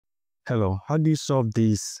Hello, how do you solve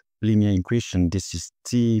this linear equation? This is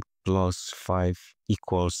t plus 5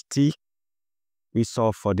 equals t. We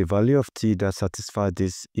solve for the value of t that satisfies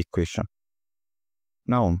this equation.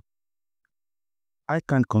 Now, I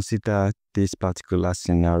can consider this particular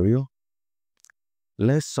scenario.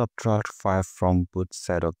 Let's subtract 5 from both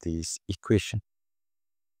sides of this equation.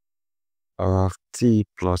 I have t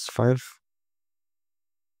plus 5.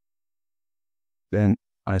 Then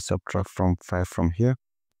I subtract from 5 from here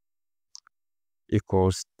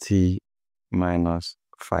equals t minus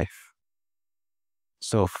 5.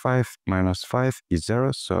 So 5 minus 5 is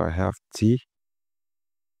 0, so I have t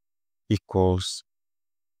equals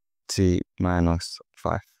t minus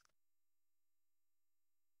 5.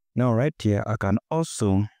 Now right here, I can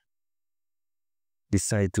also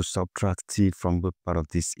decide to subtract t from both part of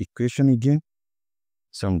this equation again.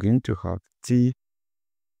 So I'm going to have t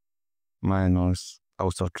minus,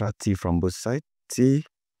 I'll subtract t from both sides, t,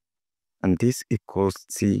 and this equals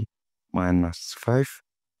t minus 5,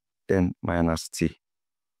 then minus t.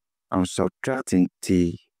 I'm subtracting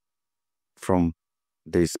t from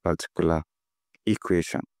this particular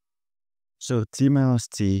equation. So t minus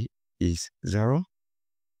t is 0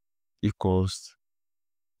 equals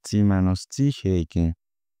t minus t here again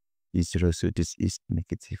is 0, so this is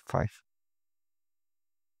negative 5.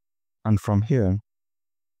 And from here,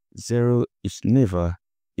 0 is never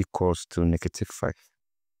equals to negative 5.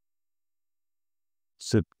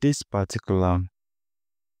 So this particular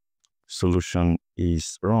solution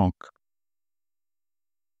is wrong.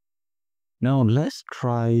 Now let's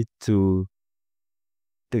try to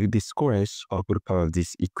take the squares of the power of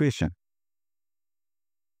this equation.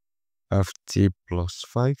 Of t plus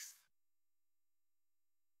 5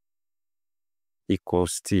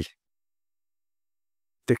 equals t.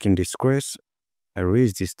 Taking the squares, I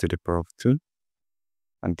raise this to the power of 2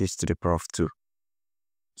 and this to the power of 2.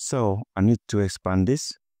 So I need to expand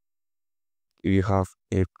this. You have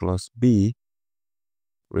a plus b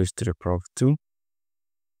raised to the power of 2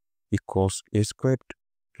 equals a squared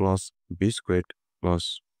plus b squared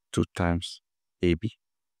plus 2 times ab.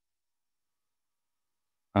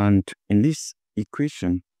 And in this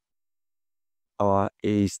equation, our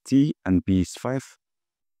a is t and b is 5.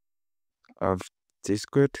 I have t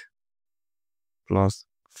squared plus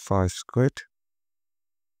 5 squared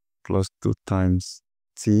plus 2 times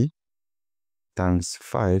t times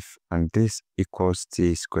 5, and this equals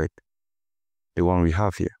t squared, the one we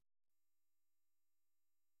have here.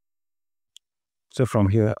 So from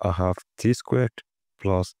here, I have t squared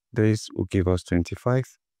plus this will give us 25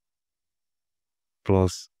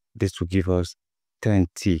 plus this will give us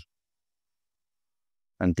 10t,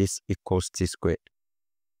 and this equals t squared.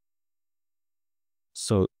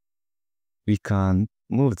 So we can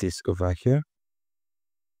move this over here.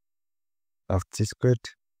 Of t squared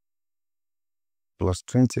plus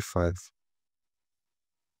 25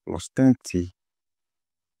 plus 10t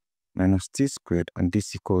minus t squared, and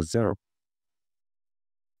this equals 0.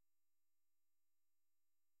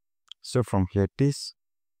 So from here, this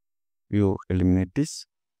will eliminate this.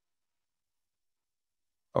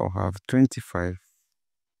 I'll have 25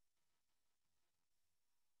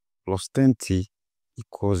 plus 10t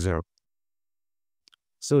equals 0.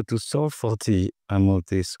 So to solve for t, I move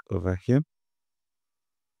this over here.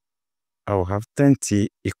 I'll have 10t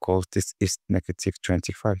equals, this is negative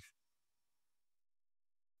 25.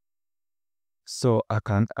 So I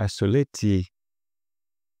can isolate t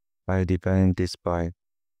by dividing this by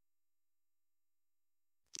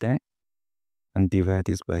 10 and divide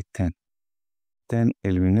this by 10. 10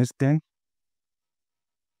 eliminates 10.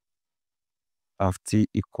 Of t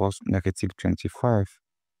equals negative 25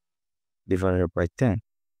 divided by 10.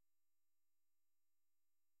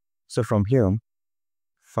 So from here,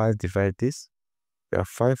 5 divided this, you have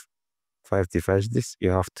 5. 5 divides this,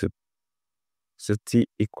 you have 2. So t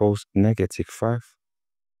equals negative 5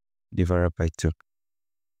 divided by 2.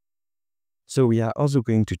 So we are also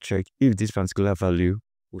going to check if this particular value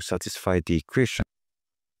will satisfy the equation.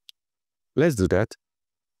 Let's do that.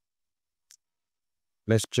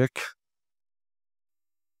 Let's check.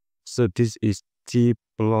 So this is t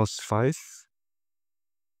plus 5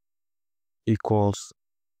 equals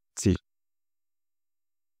t.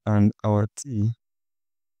 And our t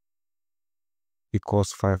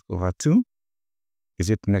equals 5 over 2. Is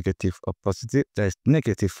it negative or positive? That is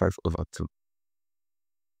negative 5 over 2.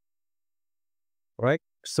 Right?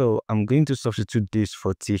 So I'm going to substitute this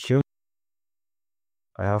for t here.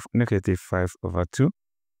 I have negative 5 over 2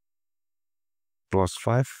 plus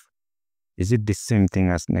 5. Is it the same thing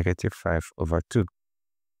as negative 5 over 2?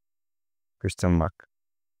 Question mark.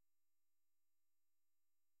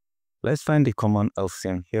 Let's find the common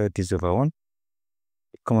LCM here. This over 1.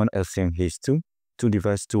 The common LCM here is 2. 2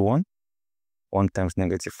 divides 2, 1. 1 times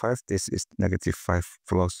negative 5. This is negative 5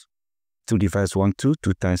 plus 2 divides 1, 2.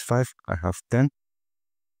 2 times 5. I have 10.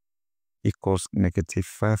 Equals negative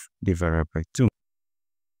 5 divided by 2.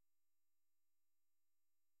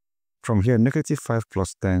 From here, negative 5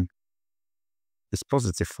 plus 10 is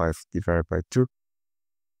positive 5 divided by 2.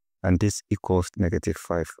 And this equals negative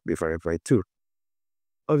 5 divided by 2.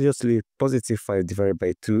 Obviously, positive 5 divided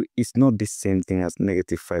by 2 is not the same thing as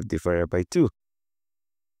negative 5 divided by 2.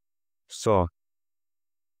 So,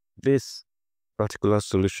 this particular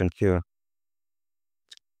solution here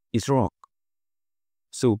is wrong.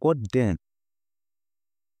 So, what then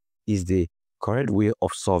is the correct way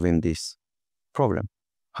of solving this problem?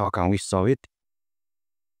 How can we solve it?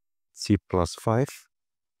 T plus 5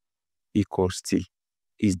 equals T.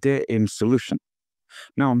 Is there a solution?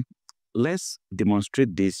 Now, let's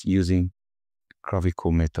demonstrate this using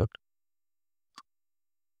graphical method.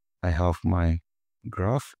 I have my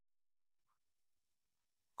graph,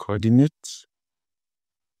 coordinates.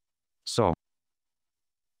 So,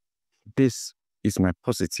 this is my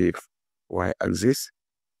positive y-axis.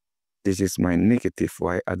 This is my negative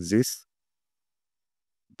y-axis.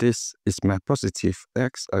 This is my positive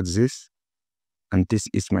x-axis. And this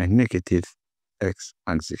is my negative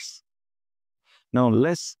x-axis. Now,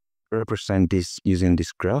 let's represent this using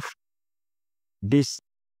this graph. This,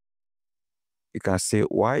 you can say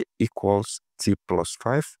y equals t plus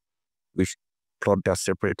 5, which plot that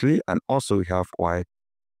separately, and also we have y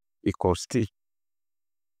equals t,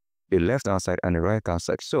 the left hand side and the right hand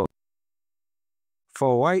side. So,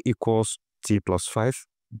 for y equals t plus 5,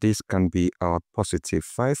 this can be our positive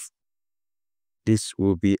 5. This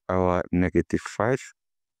will be our negative 5.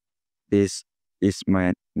 This is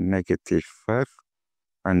my negative 5.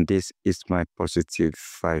 And this is my positive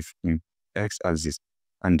 5 in x-axis.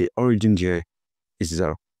 And the origin here is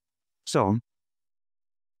 0. So,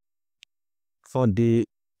 for the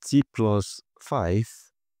t plus 5,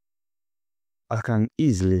 I can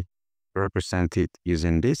easily represent it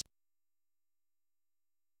using this.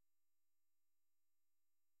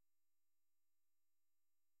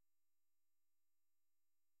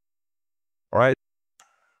 Alright,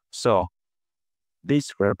 so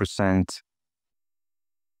this represents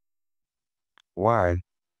y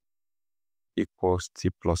equals t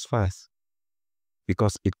plus 5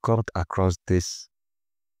 because it cut across this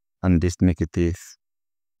and this negative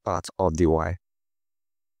part of the y,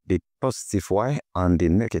 the positive y and the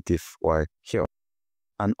negative y here.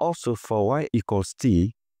 And also for y equals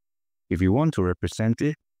t, if you want to represent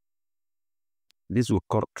it, this will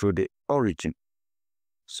cut through the origin.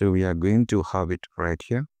 So we are going to have it right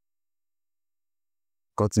here,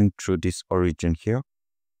 cutting through this origin here.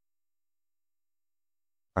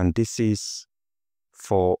 And this is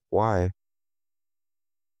for y,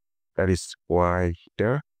 that is y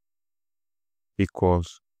there,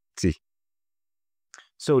 equals t.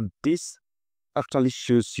 So this actually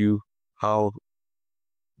shows you how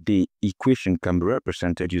the equation can be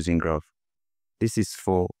represented using graph. This is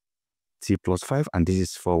for t plus 5 and this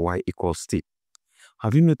is for y equals t.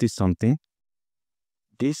 Have you noticed something?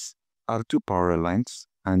 These are two parallel lines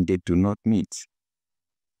and they do not meet.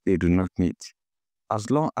 They do not meet. As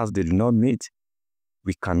long as they do not meet,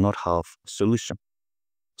 we cannot have a solution.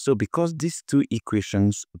 So because these two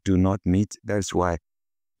equations do not meet, that's why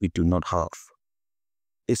we do not have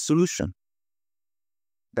a solution.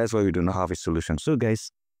 That's why we do not have a solution. So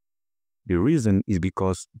guys, the reason is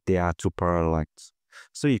because there are two parallel lines.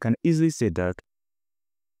 So you can easily say that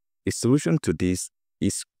a solution to this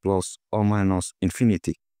is plus or minus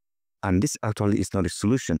infinity. And this actually is not a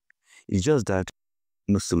solution. It's just that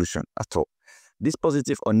no solution at all. This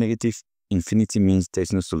positive or negative infinity means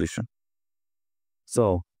there's no solution.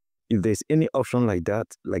 So if there's any option like that,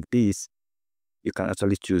 like this, you can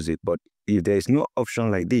actually choose it. But if there is no option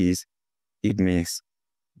like this, it means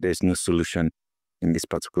there's no solution in this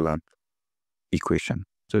particular equation.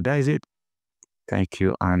 So that is it. Thank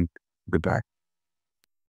you and goodbye.